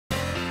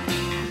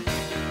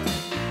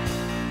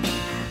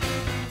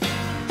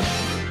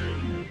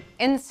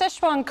In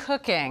Sichuan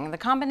cooking, the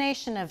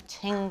combination of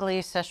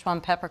tingly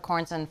Sichuan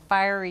peppercorns and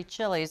fiery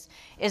chilies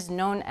is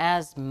known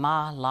as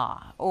ma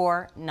la,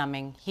 or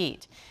numbing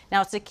heat.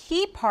 Now, it's a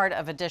key part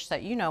of a dish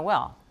that you know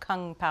well,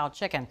 Kung Pao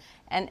Chicken.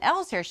 And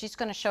Elle's here, she's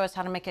going to show us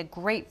how to make a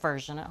great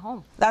version at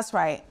home. That's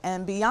right,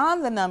 and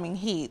beyond the numbing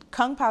heat,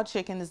 Kung Pao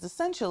Chicken is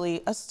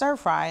essentially a stir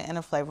fry in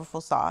a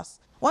flavorful sauce.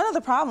 One of the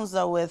problems,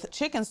 though, with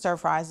chicken stir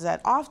fries is that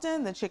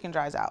often the chicken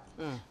dries out.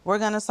 We're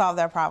going to solve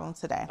that problem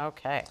today.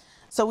 Okay.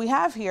 So we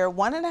have here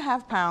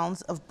 1.5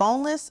 pounds of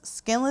boneless,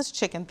 skinless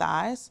chicken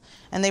thighs,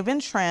 and they've been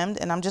trimmed,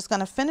 and I'm just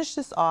gonna finish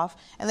this off,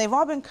 and they've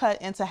all been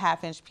cut into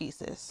 1/2-inch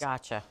pieces.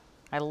 Gotcha.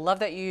 I love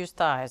that you use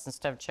thighs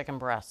instead of chicken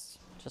breasts.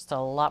 Just a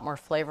lot more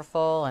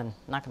flavorful and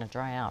not gonna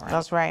dry out, right?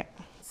 That's right.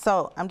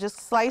 So I'm just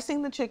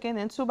slicing the chicken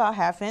into about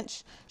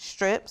 1/2-inch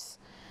strips,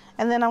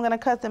 and then I'm gonna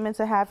cut them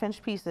into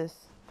 1/2-inch pieces.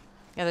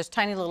 Yeah, those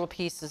tiny little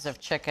pieces of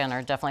chicken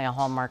are definitely a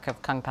hallmark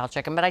of Kung Pao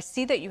Chicken, but I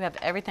see that you have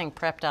everything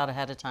prepped out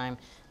ahead of time.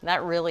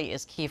 That really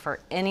is key for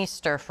any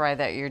stir fry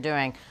that you're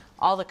doing.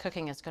 All the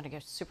cooking is going to go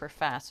super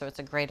fast, so it's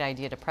a great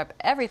idea to prep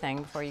everything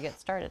before you get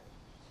started.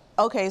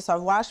 Okay, so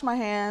I've washed my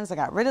hands, I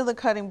got rid of the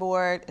cutting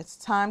board. It's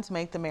time to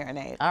make the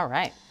marinade. All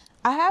right.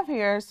 I have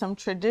here some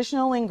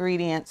traditional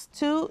ingredients: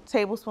 2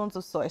 tablespoons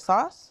of soy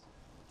sauce.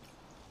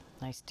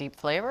 Nice deep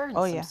flavor and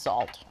Oh, some yeah.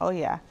 salt. Oh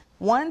yeah.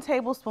 1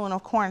 tablespoon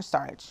of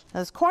cornstarch. Now,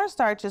 this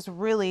cornstarch is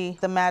really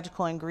the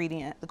magical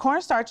ingredient. The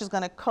cornstarch is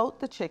going to coat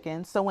the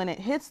chicken, so when it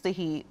hits the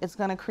heat, it's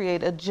going to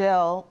create a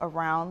gel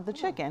around the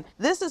chicken.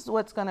 This is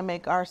what's going to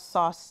make our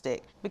sauce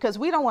stick, because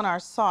we don't want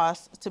our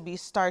sauce to be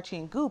starchy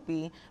and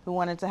goopy. We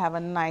want it to have a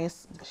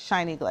nice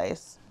shiny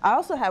glaze. I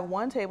also have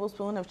 1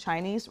 tablespoon of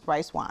Chinese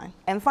rice wine.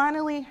 And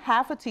finally,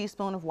 1/2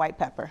 teaspoon of white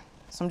pepper.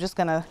 So I'm just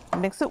going to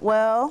mix it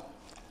well.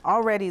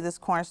 Already this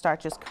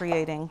cornstarch is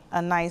creating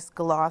a nice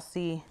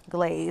glossy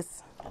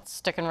glaze. It's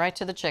sticking right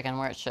to the chicken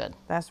where it should.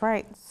 That's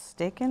right,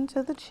 sticking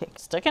to the chicken.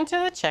 Sticking to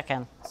the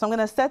chicken. So I'm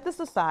gonna set this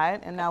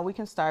aside, and now we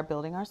can start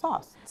building our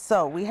sauce.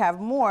 So we have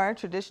more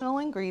traditional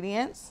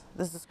ingredients.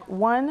 This is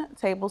 1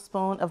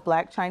 tablespoon of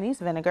black Chinese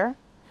vinegar.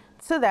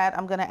 To that,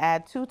 I'm gonna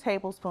add 2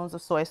 tablespoons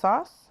of soy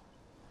sauce,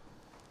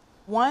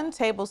 1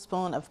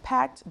 tablespoon of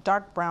packed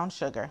dark brown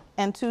sugar,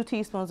 and 2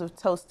 teaspoons of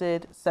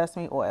toasted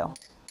sesame oil.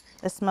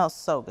 It smells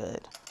so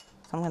good.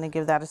 So I'm gonna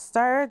give that a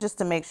stir just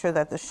to make sure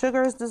that the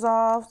sugar is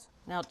dissolved.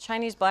 Now,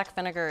 Chinese black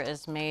vinegar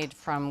is made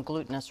from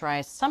glutinous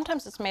rice.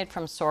 Sometimes it's made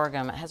from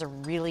sorghum. It has a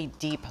really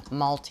deep,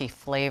 malty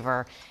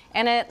flavor.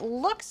 And it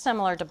looks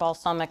similar to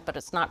balsamic, but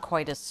it's not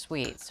quite as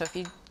sweet. So if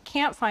you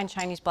can't find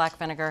Chinese black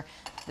vinegar,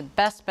 the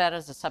best bet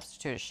is a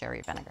substitute of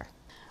sherry vinegar.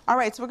 All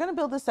right, so we're gonna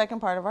build the second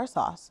part of our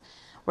sauce.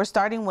 We're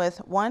starting with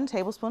 1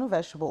 tablespoon of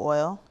vegetable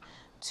oil,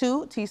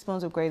 2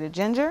 teaspoons of grated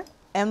ginger,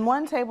 and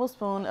 1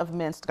 tablespoon of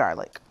minced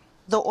garlic.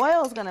 The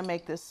oil is gonna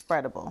make this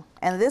spreadable,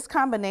 and this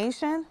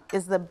combination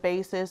is the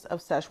basis of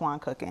Sichuan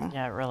cooking.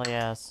 Yeah, it really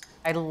is.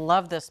 I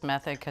love this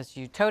method because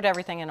you coat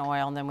everything in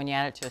oil, and then when you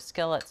add it to a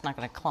skillet, it's not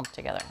gonna clump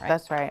together, right?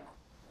 That's right.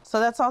 So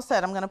that's all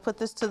set. I'm gonna put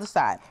this to the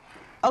side.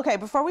 Okay,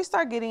 before we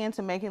start getting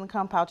into making the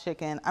Kung Pao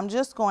chicken, I'm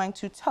just going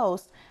to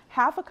toast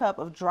 1/2 cup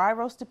of dry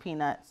roasted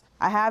peanuts.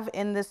 I have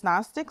in this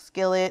nonstick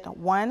skillet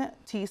 1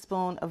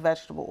 teaspoon of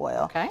vegetable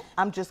oil. Okay.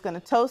 I'm just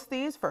gonna toast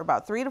these for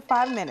about 3 to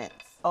 5 minutes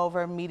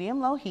over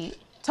medium-low heat.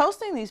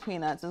 Toasting these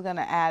peanuts is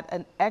gonna add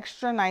an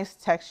extra nice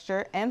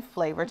texture and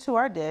flavor to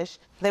our dish.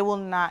 They will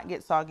not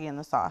get soggy in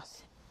the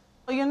sauce.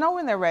 So you'll know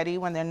when they're ready,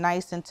 when they're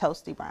nice and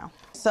toasty brown.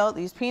 So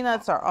these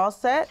peanuts are all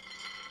set.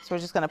 So we're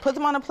just gonna put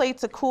them on a plate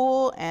to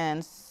cool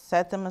and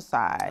set them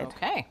aside.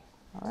 Okay.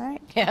 All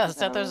right. Yeah,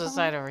 set those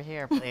aside over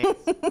here, please.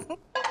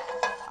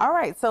 All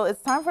right, so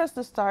it's time for us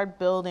to start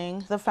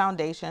building the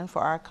foundation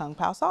for our Kung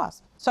Pao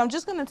sauce. So I'm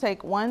just gonna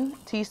take 1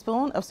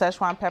 teaspoon of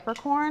Sichuan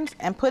peppercorns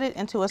and put it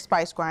into a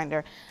spice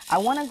grinder. I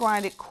wanna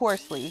grind it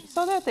coarsely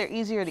so that they're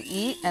easier to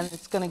eat, and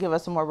it's gonna give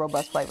us a more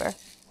robust flavor.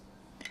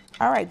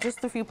 All right,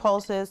 just a few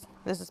pulses.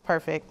 This is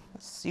perfect.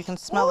 You can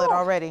smell it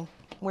already.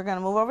 We're gonna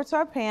move over to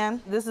our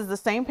pan. This is the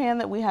same pan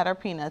that we had our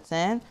peanuts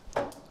in,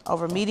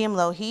 over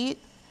medium-low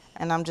heat.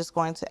 And I'm just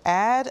going to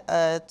add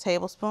a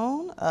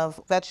tablespoon of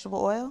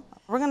vegetable oil.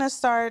 We're gonna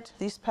start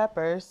these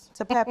peppers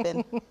to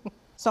peppin'.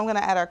 So I'm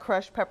gonna add our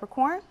crushed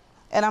peppercorn,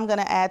 and I'm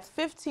gonna add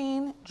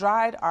 15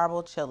 dried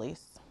arbol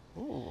chilies.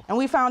 Ooh. And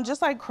we found,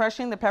 just like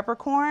crushing the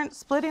peppercorn,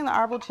 splitting the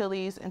arbol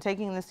chilies and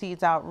taking the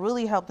seeds out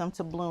really helped them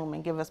to bloom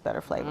and give us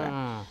better flavor.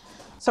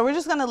 So we're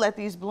just gonna let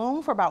these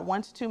bloom for about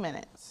 1 to 2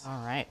 minutes.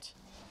 All right.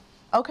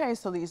 Okay,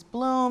 so these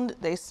bloomed,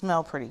 they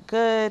smell pretty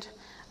good.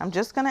 I'm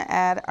just gonna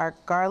add our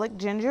garlic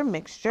ginger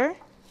mixture.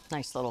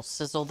 Nice little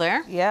sizzle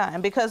there. Yeah,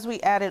 and because we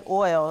added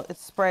oil,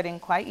 it's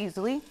spreading quite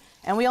easily.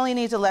 And we only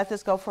need to let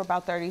this go for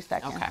about 30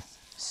 seconds. Okay.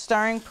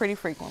 Stirring pretty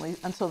frequently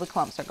until the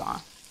clumps are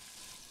gone.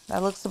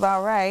 That looks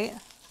about right.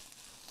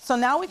 So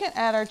now we can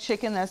add our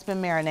chicken that's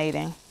been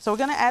marinating. So we're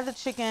gonna add the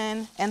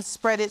chicken and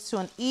spread it to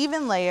an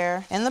even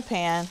layer in the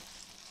pan.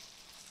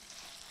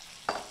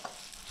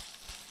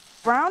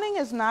 Browning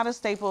is not a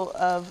staple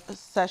of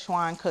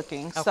Sichuan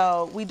cooking, Okay.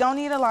 so we don't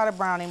need a lot of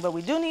browning, but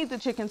we do need the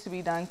chicken to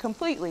be done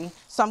completely.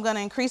 So I'm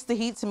gonna increase the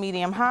heat to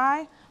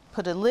medium-high,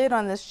 put a lid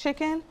on this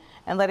chicken,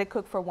 and let it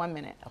cook for 1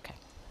 minute. Okay.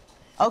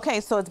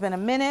 Okay, so it's been a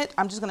minute.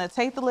 I'm just gonna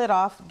take the lid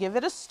off, give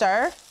it a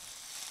stir.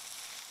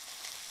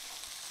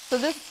 So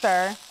this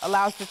stir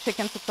allows the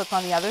chicken to cook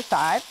on the other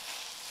side.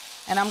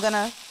 And I'm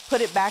gonna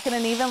put it back in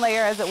an even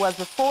layer as it was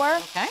before.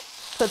 Okay.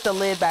 Put the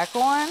lid back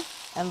on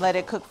and let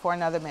it cook for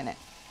another minute.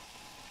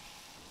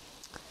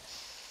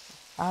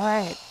 All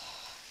right.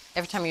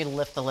 Every time you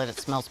lift the lid, it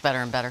smells better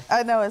and better.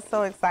 I know, it's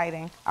so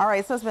exciting. All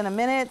right, so it's been a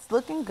minute, it's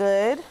looking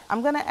good.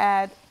 I'm gonna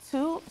add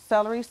 2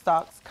 celery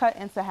stalks cut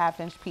into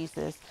half-inch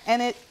pieces.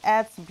 And it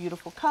adds some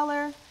beautiful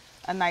color,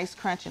 a nice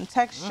crunch and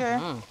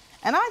texture,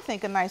 and I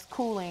think a nice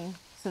cooling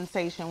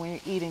sensation when you're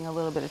eating a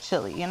little bit of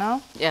chili, you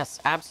know? Yes,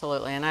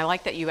 absolutely. And I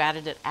like that you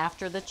added it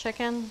after the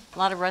chicken. A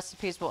lot of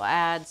recipes will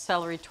add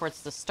celery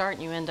towards the start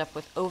and you end up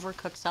with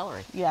overcooked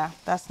celery. Yeah,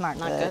 that's not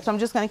Not good. good. So I'm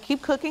just gonna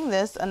keep cooking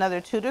this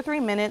another 2 to 3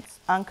 minutes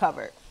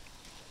uncovered.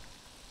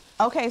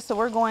 Okay, so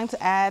we're going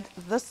to add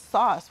the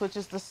sauce, which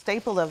is the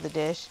staple of the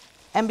dish.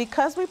 And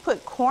because we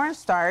put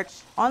cornstarch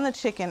on the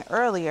chicken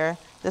earlier,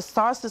 the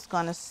sauce is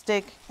gonna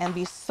stick and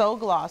be so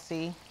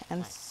glossy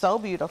and so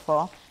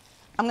beautiful.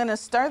 I'm gonna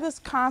stir this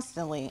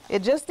constantly.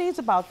 It just needs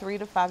about 3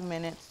 to 5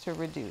 minutes to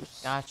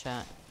reduce.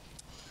 Gotcha.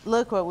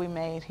 Look what we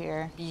made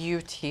here.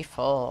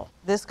 Beautiful.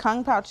 This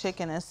Kung Pao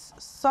chicken is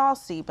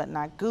saucy but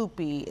not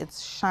goopy.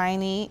 It's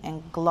shiny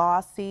and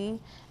glossy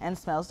and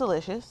smells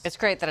delicious. It's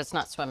great that it's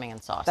not swimming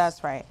in sauce.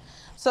 That's right.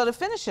 So to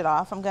finish it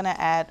off, I'm gonna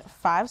add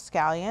 5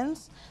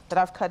 scallions that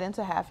I've cut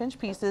into half-inch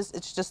pieces.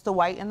 It's just the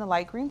white and the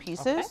light green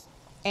pieces. Okay.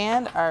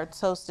 And our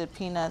toasted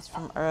peanuts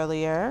from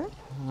earlier.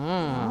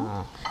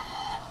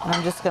 And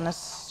I'm just gonna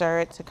stir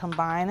it to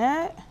combine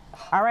it.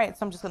 All right,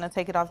 so I'm just gonna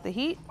take it off the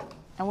heat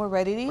and we're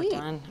ready to eat.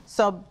 done.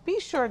 So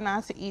be sure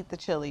not to eat the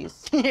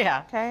chilies,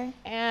 Yeah. okay?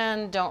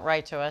 And don't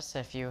write to us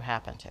if you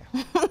happen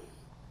to.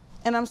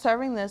 And I'm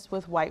serving this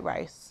with white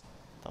rice.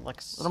 That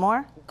looks A little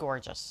more?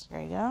 gorgeous.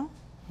 There you go.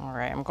 All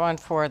right, I'm going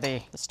for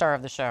the star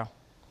of the show,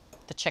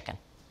 the chicken.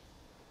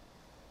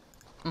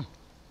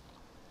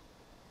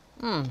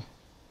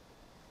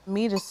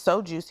 Meat is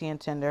so juicy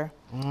and tender.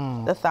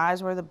 The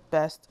thighs were the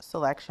best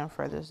selection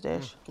for this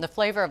dish. The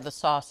flavor of the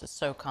sauce is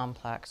so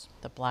complex.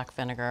 The black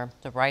vinegar,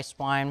 the rice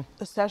wine,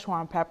 The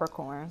Szechuan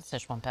peppercorns.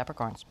 Sichuan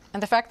peppercorns.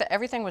 And the fact that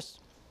everything was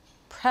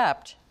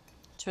prepped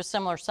to a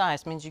similar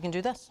size means you can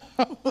do this.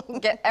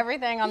 Get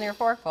everything on your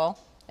forkful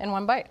in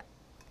one bite.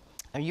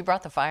 Oh, you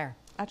brought the fire.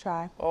 I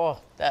try. Oh,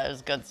 that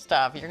is good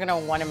stuff. You're gonna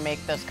wanna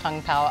make this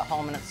Kung Pao at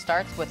home, and it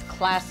starts with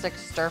classic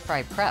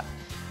stir-fry prep.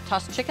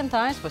 Toss chicken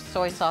thighs with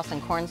soy sauce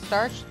and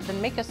cornstarch, then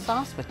make a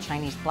sauce with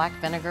Chinese black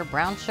vinegar,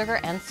 brown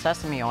sugar, and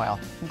sesame oil.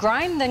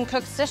 Grind, then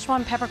cook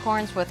Sichuan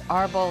peppercorns with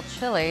arbol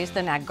chilies,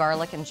 then add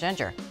garlic and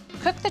ginger.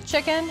 Cook the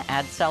chicken,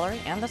 add celery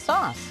and the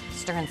sauce.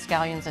 Stir in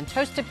scallions and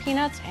toasted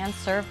peanuts, and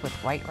serve with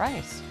white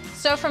rice.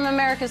 So from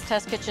America's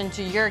Test Kitchen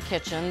to your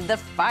kitchen, the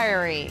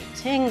fiery,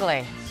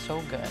 tingly,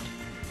 so good,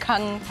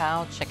 Kung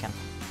Pao chicken.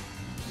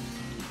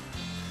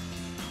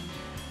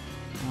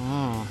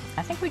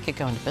 I think we could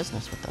go into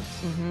business with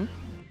this.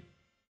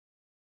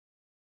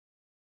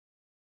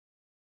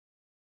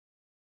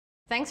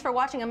 Thanks for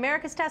watching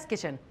America's Test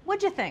Kitchen.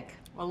 What'd you think?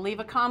 Well, leave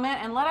a comment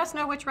and let us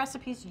know which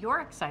recipes you're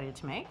excited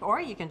to make,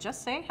 or you can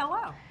just say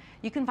hello.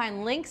 You can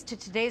find links to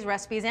today's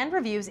recipes and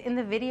reviews in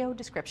the video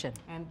description.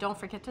 And don't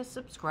forget to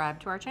subscribe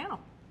to our channel.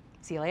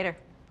 See you later.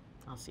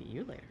 I'll see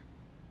you later.